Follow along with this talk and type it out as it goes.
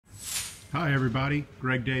Hi everybody,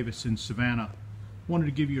 Greg Davis in Savannah. Wanted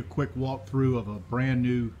to give you a quick walkthrough of a brand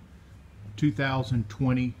new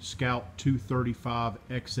 2020 Scout 235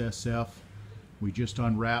 XSF. We just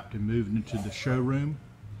unwrapped and moved into the showroom.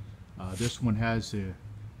 This one has a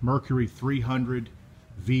Mercury 300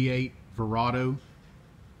 V8 Verado.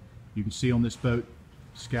 You can see on this boat,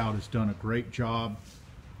 Scout has done a great job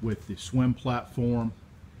with the swim platform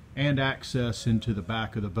and access into the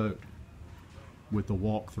back of the boat with the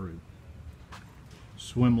walkthrough.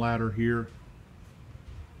 Swim ladder here.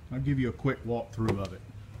 I'll give you a quick walkthrough of it.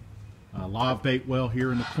 Live bait well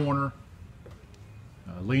here in the corner.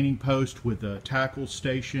 Leaning post with a tackle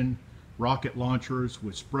station, rocket launchers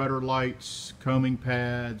with spreader lights, combing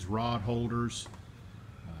pads, rod holders.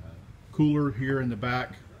 Cooler here in the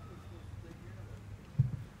back.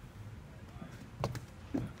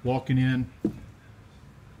 Walking in,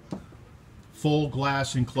 full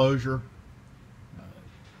glass enclosure.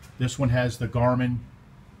 This one has the Garmin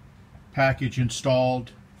package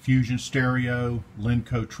installed, Fusion stereo,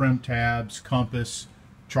 Lenco trim tabs, compass,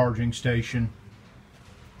 charging station.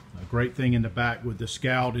 A great thing in the back with the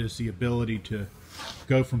Scout is the ability to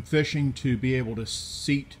go from fishing to be able to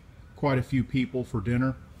seat quite a few people for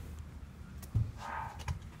dinner.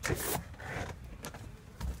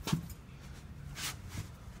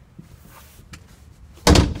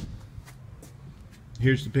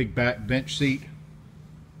 Here's the big back bench seat.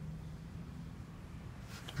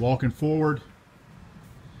 Walking forward,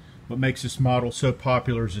 what makes this model so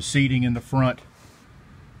popular is the seating in the front.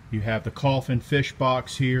 You have the coffin fish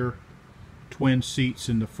box here, twin seats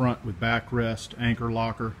in the front with backrest, anchor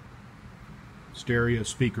locker, stereo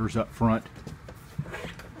speakers up front.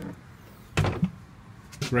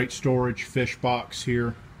 Great storage fish box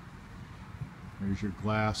here. There's your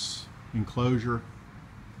glass enclosure.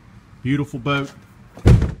 Beautiful boat,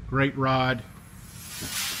 great ride.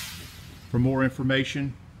 For more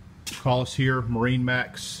information, call us here,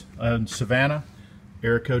 MarineMax in Savannah,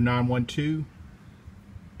 area code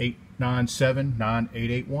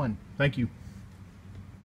 912-897-9881. Thank you.